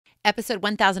Episode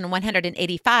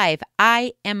 1185,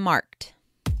 I Am Marked.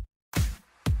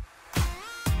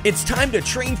 It's time to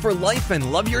train for life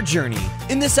and love your journey.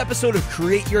 In this episode of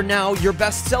Create Your Now, Your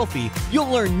Best Selfie,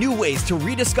 you'll learn new ways to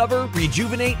rediscover,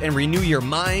 rejuvenate, and renew your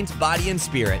mind, body, and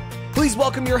spirit. Please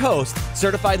welcome your host,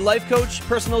 certified life coach,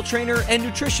 personal trainer, and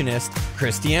nutritionist,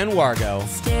 Christiane Wargo.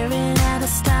 Staring at a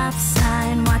stop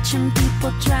sign, watching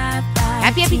people drive by.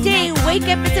 Happy day. Wake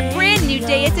up. It's a brand new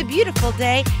day. It's a beautiful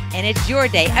day. And it's your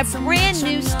day. A brand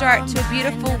new start to a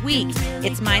beautiful week.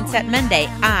 It's Mindset Monday.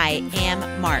 I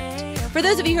am marked. For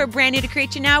those of you who are brand new to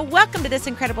Create Your Now, welcome to this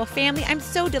incredible family. I'm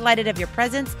so delighted of your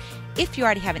presence. If you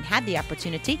already haven't had the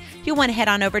opportunity, you'll want to head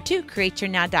on over to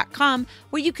createyournow.com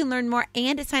where you can learn more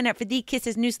and to sign up for the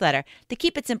Kisses newsletter, the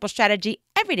Keep It Simple strategy,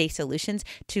 everyday solutions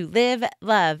to live,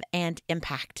 love, and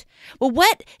impact. Well,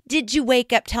 what did you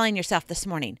wake up telling yourself this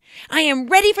morning? I am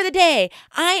ready for the day.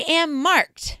 I am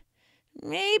marked.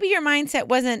 Maybe your mindset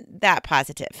wasn't that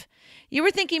positive. You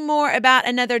were thinking more about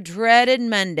another dreaded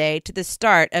Monday to the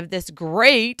start of this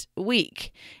great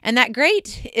week. And that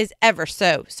great is ever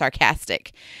so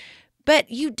sarcastic.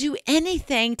 But you do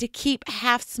anything to keep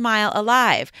half smile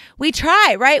alive. We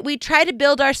try, right? We try to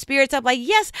build our spirits up like,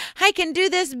 yes, I can do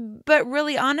this. But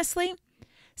really, honestly,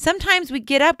 sometimes we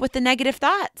get up with the negative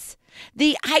thoughts,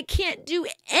 the I can't do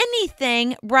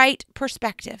anything right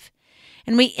perspective.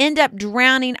 And we end up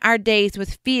drowning our days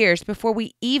with fears before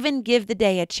we even give the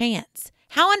day a chance.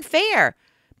 How unfair,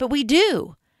 but we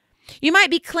do. You might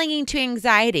be clinging to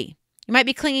anxiety. You might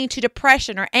be clinging to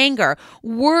depression or anger,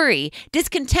 worry,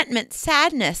 discontentment,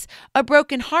 sadness, a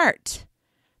broken heart.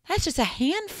 That's just a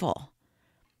handful.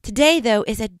 Today, though,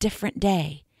 is a different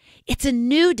day. It's a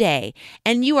new day,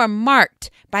 and you are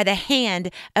marked by the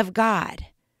hand of God.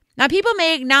 Now, people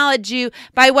may acknowledge you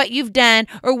by what you've done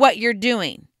or what you're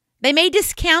doing. They may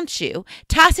discount you,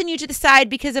 tossing you to the side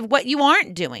because of what you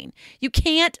aren't doing. You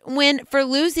can't win for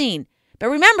losing. But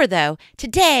remember, though,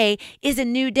 today is a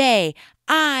new day.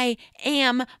 I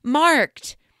am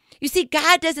marked. You see,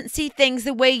 God doesn't see things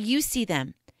the way you see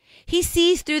them. He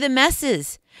sees through the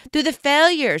messes, through the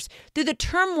failures, through the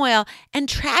turmoil and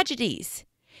tragedies.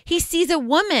 He sees a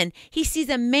woman. He sees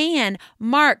a man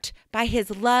marked by his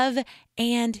love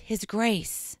and his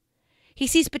grace. He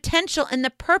sees potential in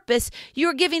the purpose you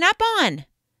are giving up on.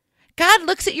 God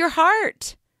looks at your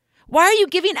heart. Why are you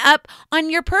giving up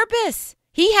on your purpose?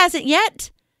 He hasn't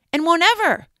yet and won't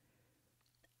ever.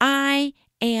 I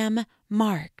am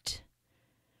marked.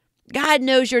 God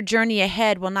knows your journey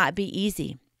ahead will not be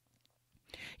easy.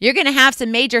 You're going to have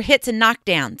some major hits and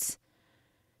knockdowns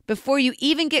before you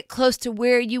even get close to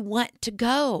where you want to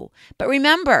go. But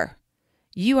remember,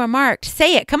 you are marked.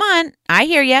 Say it. Come on. I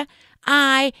hear you.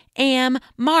 I am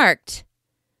marked.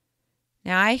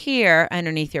 Now I hear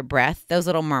underneath your breath those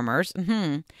little murmurs.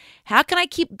 How can I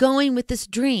keep going with this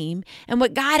dream and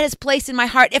what God has placed in my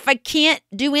heart if I can't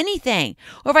do anything,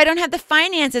 or if I don't have the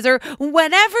finances, or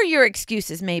whatever your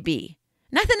excuses may be?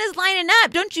 Nothing is lining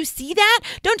up. Don't you see that?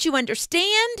 Don't you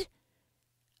understand?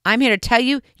 I'm here to tell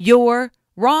you you're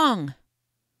wrong.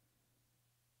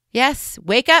 Yes,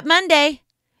 wake up Monday.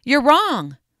 You're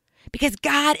wrong. Because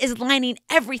God is lining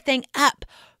everything up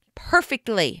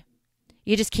perfectly.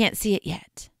 You just can't see it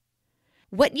yet.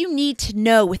 What you need to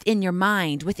know within your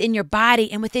mind, within your body,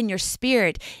 and within your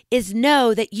spirit is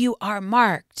know that you are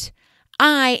marked.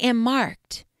 I am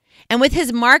marked. And with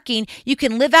his marking, you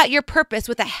can live out your purpose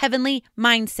with a heavenly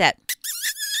mindset.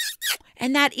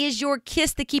 And that is your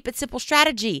Kiss the Keep It Simple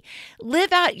strategy.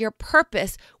 Live out your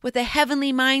purpose with a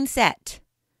heavenly mindset.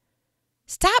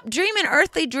 Stop dreaming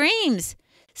earthly dreams.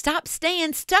 Stop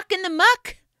staying stuck in the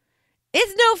muck.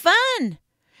 It's no fun.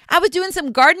 I was doing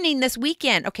some gardening this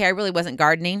weekend. Okay, I really wasn't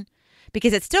gardening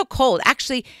because it's still cold.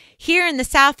 Actually, here in the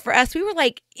South for us, we were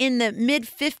like in the mid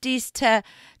 50s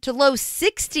to low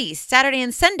 60s Saturday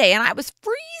and Sunday, and I was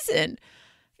freezing.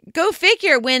 Go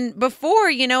figure, when before,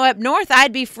 up north,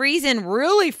 I'd be freezing,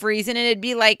 really freezing, and it'd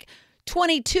be like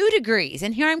 22 degrees.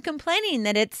 And here I'm complaining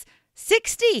that it's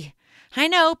 60. I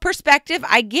know, perspective,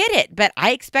 I get it, but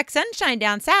I expect sunshine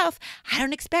down south. I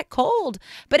don't expect cold.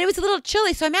 But it was a little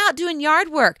chilly, so I'm out doing yard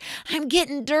work. I'm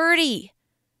getting dirty.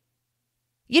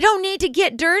 You don't need to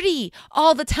get dirty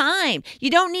all the time. You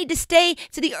don't need to stay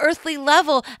to the earthly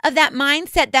level of that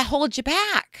mindset that holds you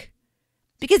back,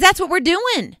 because that's what we're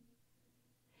doing.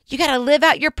 You got to live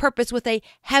out your purpose with a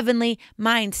heavenly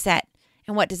mindset.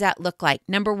 And what does that look like?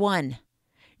 Number one,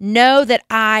 know that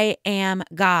I am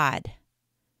God.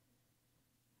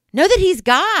 Know that he's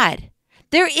God.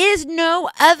 There is no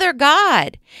other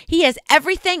God. He has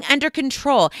everything under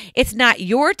control. It's not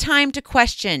your time to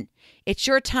question. It's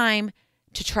your time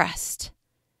to trust.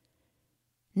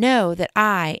 know that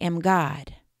I am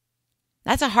God.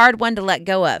 That's a hard one to let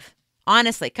go of.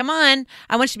 Honestly, come on.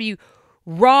 I want you to be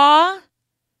raw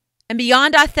and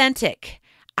beyond authentic.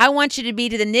 I want you to be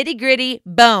to the nitty gritty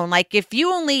bone. Like if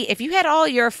you had all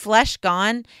your flesh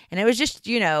gone and it was just,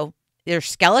 your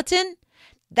skeleton,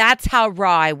 that's how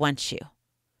raw I want you.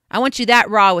 I want you that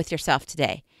raw with yourself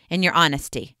today in your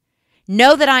honesty.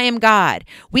 Know that I am God.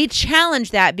 We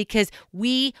challenge that because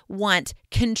we want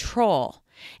control.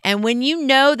 And when you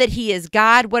know that he is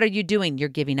God, what are you doing? You're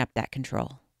giving up that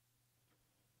control.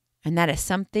 And that is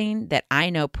something that I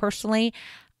know personally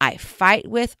I fight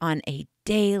with on a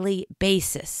daily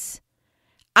basis.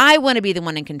 I want to be the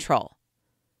one in control.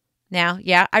 Now,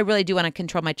 yeah, I really do want to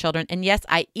control my children. And yes,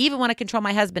 I even want to control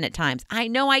my husband at times. I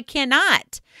know I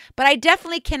cannot, but I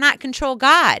definitely cannot control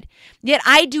God. Yet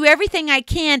I do everything I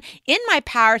can in my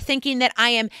power, thinking that I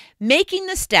am making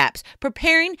the steps,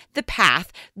 preparing the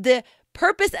path, the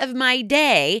purpose of my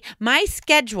day, my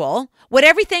schedule, what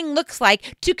everything looks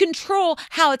like to control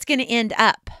how it's going to end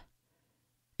up.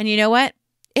 And you know what?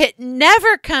 It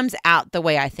never comes out the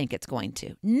way I think it's going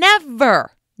to.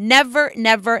 Never. Never,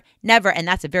 never, never. And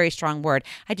that's a very strong word.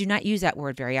 I do not use that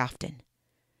word very often.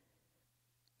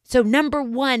 So number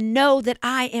one, know that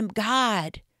I am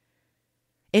God.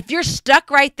 If you're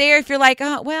stuck right there, if you're like,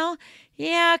 oh, well,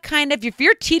 yeah, kind of. If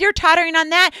you're teeter-tottering on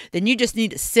that, then you just need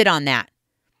to sit on that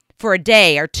for a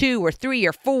day or 2 or 3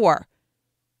 or 4.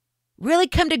 Really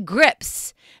come to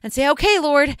grips and say, okay,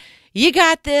 Lord, you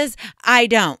got this. I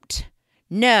don't.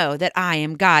 Know that I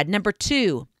am God. Number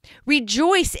 2,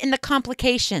 rejoice in the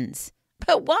complications.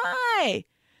 But why?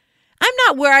 I'm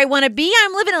not where I want to be.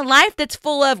 I'm living a life that's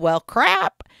full of, well,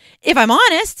 crap. If I'm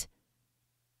honest,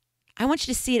 I want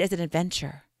you to see it as an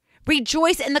adventure.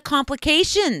 Rejoice in the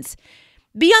complications.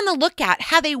 Be on the lookout.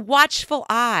 Have a watchful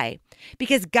eye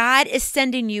because God is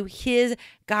sending you his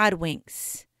God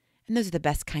winks. And those are the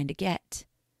best kind to get.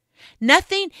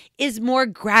 Nothing is more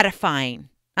gratifying,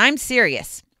 I'm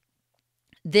serious,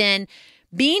 than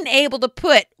being able to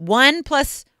put 1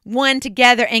 + 1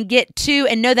 together and get 2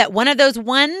 and know that one of those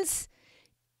ones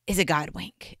is a God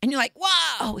wink. And you're like,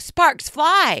 whoa, sparks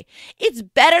fly. It's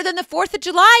better than the 4th of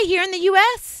July here in the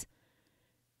U.S.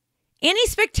 Any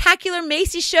spectacular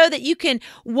Macy's show that you can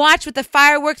watch with the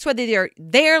fireworks, whether they're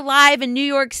there live in New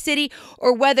York City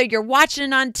or whether you're watching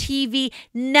it on TV,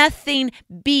 nothing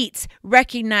beats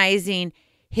recognizing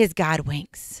his God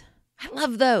winks. I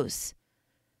love those.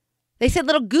 They said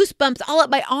little goosebumps all up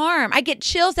my arm. I get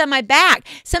chills down my back.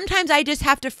 Sometimes I just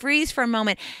have to freeze for a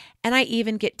moment, and I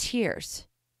even get tears.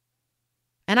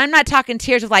 And I'm not talking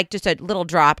tears of like just a little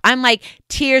drop. I'm like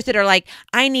tears that are like,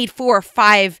 I need 4 or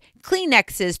 5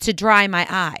 Kleenexes to dry my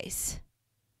eyes.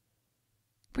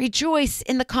 Rejoice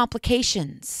in the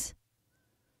complications.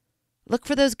 Look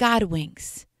for those God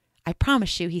winks. I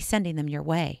promise you, he's sending them your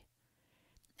way.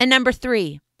 And number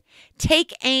 3,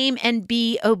 take aim and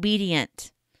be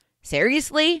obedient.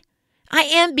 Seriously? I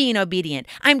am being obedient.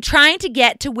 I'm trying to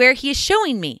get to where he is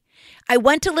showing me. I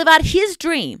want to live out his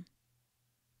dream.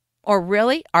 Or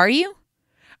really, are you?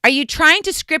 Are you trying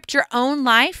to script your own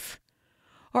life?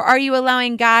 Or are you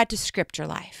allowing God to script your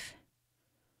life?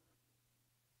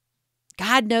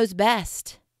 God knows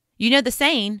best. You know the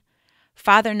saying,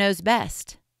 Father knows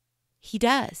best. He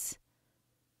does.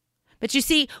 But you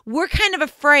see, we're kind of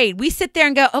afraid. We sit there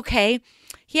and go, okay,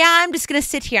 yeah, I'm just going to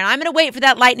sit here and I'm going to wait for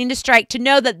that lightning to strike to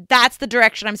know that that's the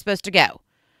direction I'm supposed to go.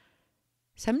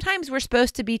 Sometimes we're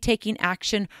supposed to be taking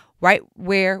action right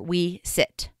where we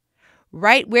sit,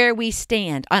 right where we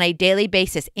stand on a daily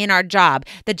basis in our job,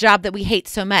 the job that we hate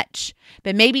so much.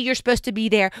 But maybe you're supposed to be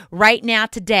there right now,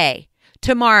 today,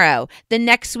 tomorrow, the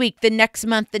next week, the next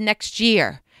month, the next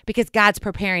year, because God's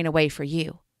preparing a way for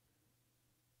you.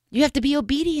 You have to be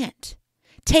obedient.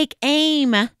 Take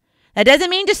aim. That doesn't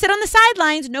mean just sit on the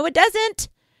sidelines. No, it doesn't.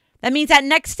 That means that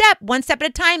next step, 1 step at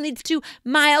a time, leads to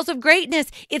miles of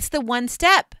greatness. It's the 1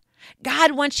 step.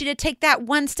 God wants you to take that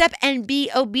 1 step and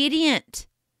be obedient.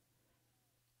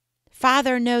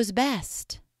 Father knows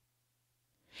best.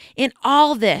 In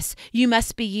all this, you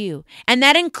must be you. And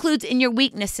that includes in your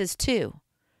weaknesses too.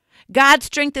 God's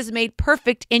strength is made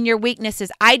perfect in your weaknesses.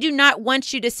 I do not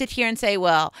want you to sit here and say,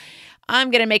 well, I'm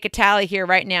going to make a tally here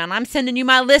right now, and I'm sending you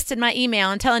my list in my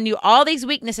email and telling you all these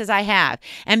weaknesses I have.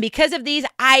 And because of these,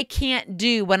 I can't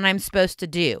do what I'm supposed to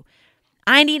do.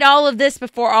 I need all of this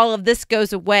before all of this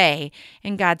goes away.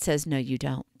 And God says, no, you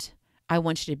don't. I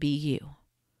want you to be you.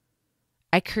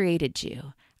 I created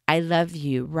you. I love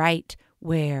you right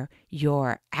where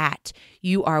you're at.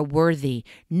 You are worthy.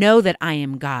 Know that I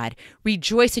am God.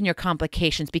 Rejoice in your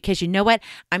complications because you know what?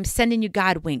 I'm sending you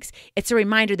God winks. It's a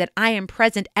reminder that I am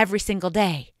present every single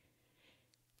day.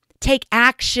 Take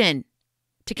action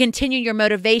to continue your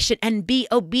motivation and be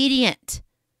obedient.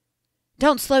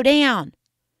 Don't slow down.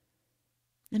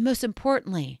 And most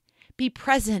importantly, be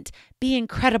present, be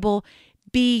incredible,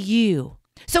 be you.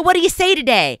 So what do you say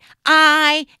today?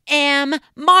 I am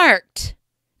marked.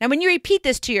 Now, when you repeat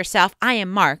this to yourself, I am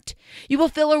marked, you will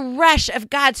feel a rush of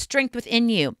God's strength within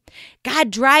you. God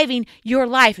driving your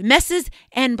life, messes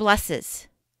and blesses.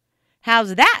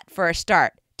 How's that for a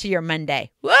start to your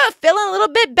Monday? Whoa, feeling a little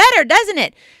bit better, doesn't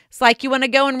it? It's like you want to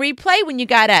go and replay when you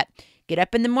got up. Get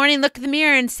up in the morning, look in the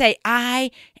mirror and say,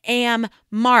 I am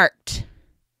marked.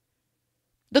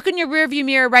 Look in your rearview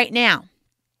mirror right now.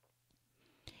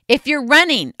 If you're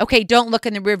running, okay, don't look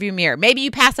in the rearview mirror. Maybe you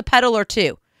pass a puddle or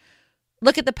two.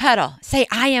 Look at the puddle. Say,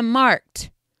 I am marked.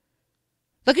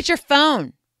 Look at your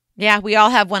phone. Yeah, we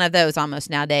all have one of those almost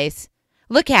nowadays.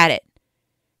 Look at it.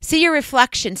 See your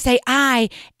reflection. Say, I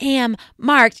am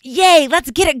marked. Yay, let's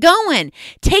get it going.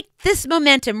 Take this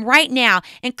momentum right now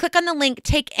and click on the link,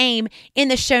 Take Aim, in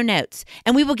the show notes.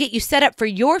 And we will get you set up for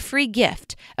your free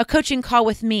gift, a coaching call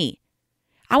with me.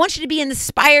 I want you to be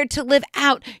inspired to live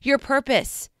out your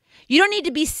purpose. You don't need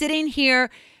to be sitting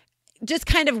here just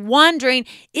kind of wondering,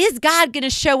 is God going to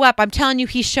show up? I'm telling you,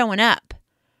 he's showing up.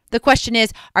 The question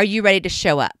is, are you ready to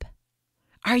show up?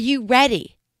 Are you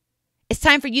ready? It's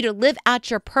time for you to live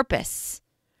out your purpose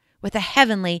with a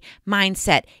heavenly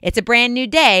mindset. It's a brand new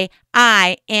day.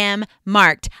 I am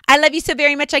marked. I love you so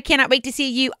very much. I cannot wait to see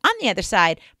you on the other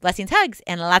side. Blessings, hugs,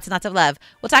 and lots of love.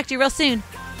 We'll talk to you real soon.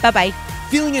 Bye-bye.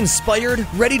 Feeling inspired,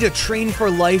 ready to train for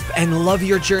life and love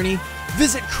your journey?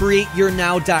 Visit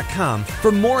createyournow.com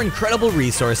for more incredible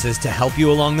resources to help you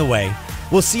along the way.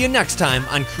 We'll see you next time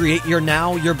on Create Your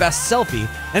Now, Your Best Selfie.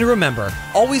 And remember,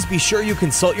 always be sure you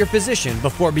consult your physician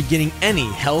before beginning any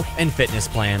health and fitness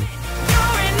plan.